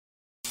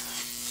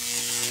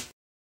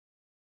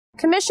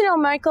Commissioner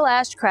Michael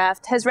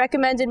Ashcraft has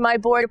recommended my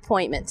board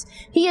appointment.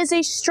 He is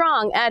a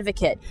strong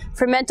advocate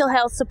for mental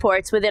health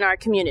supports within our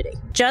community.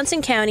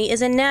 Johnson County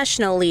is a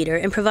national leader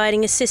in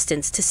providing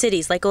assistance to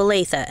cities like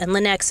Olathe and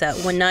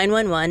Lenexa when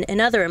 911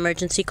 and other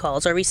emergency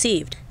calls are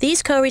received.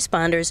 These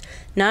co-responders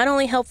not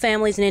only help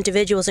families and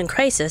individuals in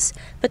crisis,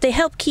 but they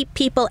help keep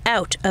people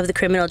out of the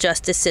criminal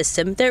justice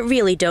system that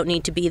really don't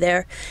need to be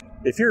there.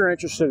 If you're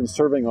interested in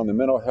serving on the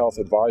Mental Health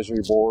Advisory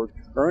Board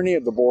or any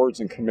of the boards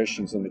and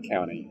commissions in the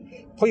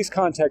county, please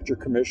contact your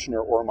commissioner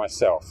or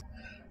myself.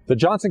 The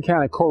Johnson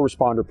County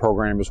Co-Responder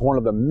Program is one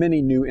of the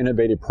many new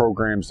innovative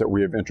programs that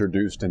we have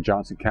introduced in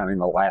Johnson County in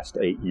the last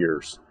 8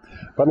 years.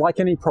 But like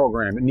any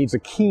program, it needs a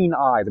keen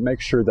eye to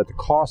make sure that the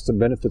costs and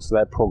benefits of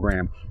that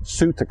program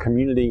suit the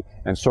community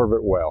and serve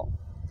it well.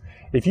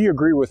 If you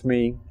agree with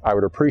me, I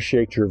would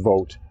appreciate your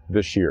vote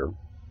this year.